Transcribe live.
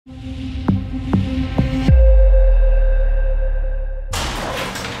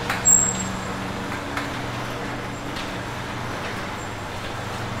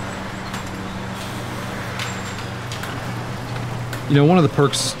You know, one of the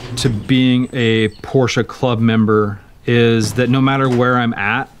perks to being a Porsche Club member is that no matter where I'm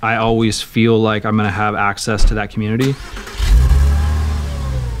at, I always feel like I'm gonna have access to that community.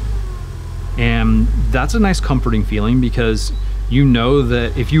 And that's a nice comforting feeling, because you know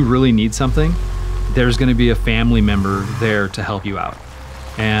that if you really need something, there's gonna be a family member there to help you out.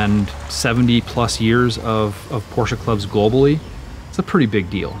 And 70 plus years of Porsche Clubs globally, it's a pretty big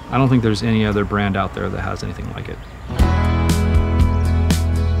deal. I don't think there's any other brand out there that has anything like it.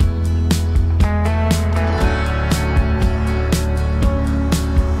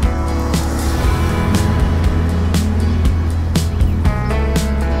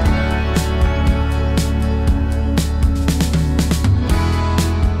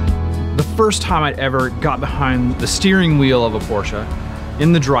 First time I'd ever got behind the steering wheel of a Porsche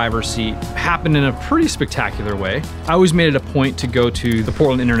in the driver's seat happened in a pretty spectacular way. I always made it a point to go to the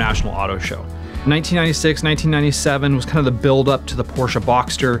Portland International Auto Show. 1996, 1997 was kind of the build up to the Porsche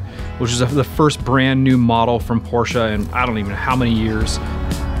Boxster, which was the first brand new model from Porsche in I don't even know how many years.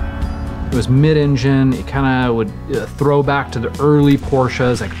 It was mid-engine. It kind of would throw back to the early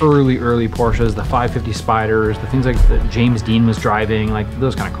Porsches, like early Porsches, the 550 Spiders, the things like that James Dean was driving, like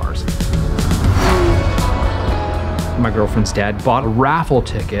those kind of cars. My girlfriend's dad bought a raffle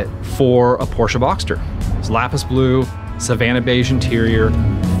ticket for a Porsche Boxster. It was lapis blue, Savannah beige interior.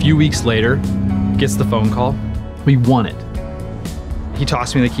 A few weeks later, gets the phone call. We won it. He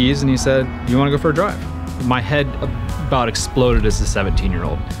tossed me the keys and he said, "You want to go for a drive?" My head about exploded as a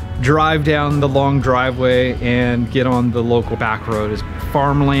 17-year-old. Drive down the long driveway and get on the local back road. It's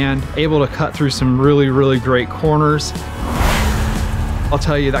farmland, able to cut through some really great corners. I'll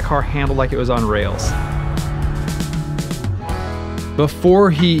tell you, that car handled like it was on rails. Before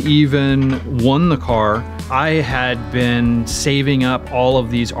he even won the car, I had been saving up all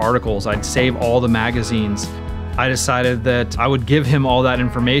of these articles. I'd save all the magazines. I decided that I would give him all that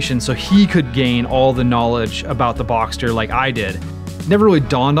information so he could gain all the knowledge about the Boxster like I did. It never really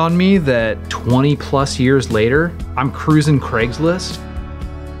dawned on me that 20 plus years later, I'm cruising Craigslist.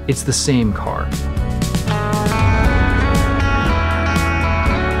 It's the same car.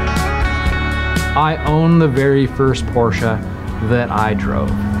 I own the very first Porsche that I drove.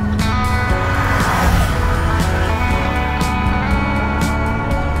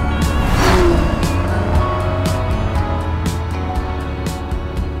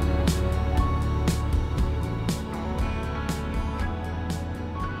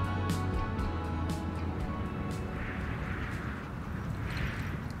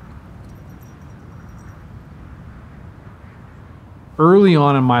 Early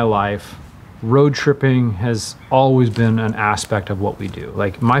on in my life, road tripping has always been an aspect of what we do.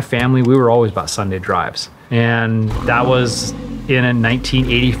 Like my family, we were always about Sunday drives. And that was in a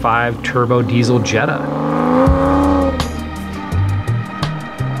 1985 turbo diesel Jetta.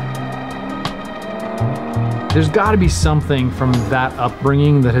 There's gotta be something from that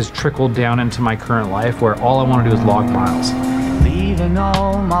upbringing that has trickled down into my current life where all I wanna do is log miles. Leaving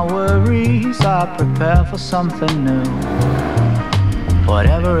all my worries, I prepare for something new.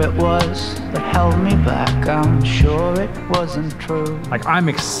 Whatever it was that held me back, I'm sure it wasn't true. Like I'm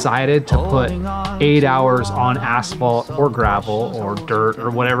excited to put 8 hours on asphalt or gravel or dirt or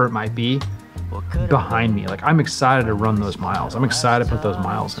whatever it might be behind me. Like I'm excited to run those miles. I'm excited to put those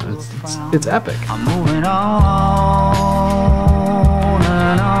miles in. It's epic. I'm moving on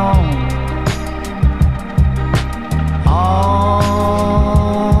and on.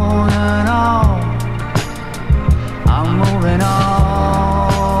 On and on. I'm moving on.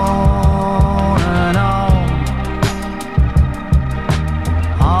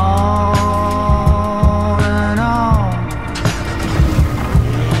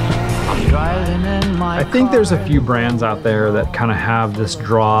 I think there's a few brands out there that kind of have this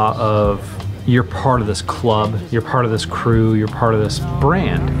draw of you're part of this club, you're part of this crew, you're part of this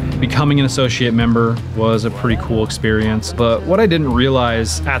brand. Becoming an associate member was a pretty cool experience, but what I didn't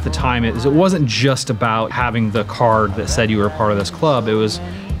realize at the time is it wasn't just about having the card that said you were a part of this club, it was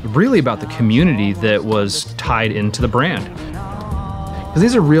really about the community that was tied into the brand. Because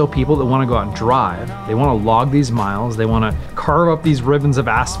these are real people that want to go out and drive. They want to log these miles. They want to carve up these ribbons of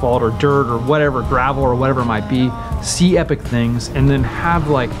asphalt or dirt or whatever, gravel or whatever it might be, see epic things, and then have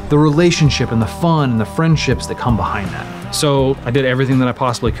like the relationship and the fun and the friendships that come behind that. So I did everything that I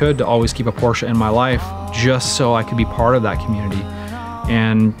possibly could to always keep a Porsche in my life just so I could be part of that community.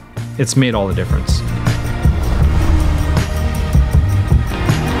 And it's made all the difference.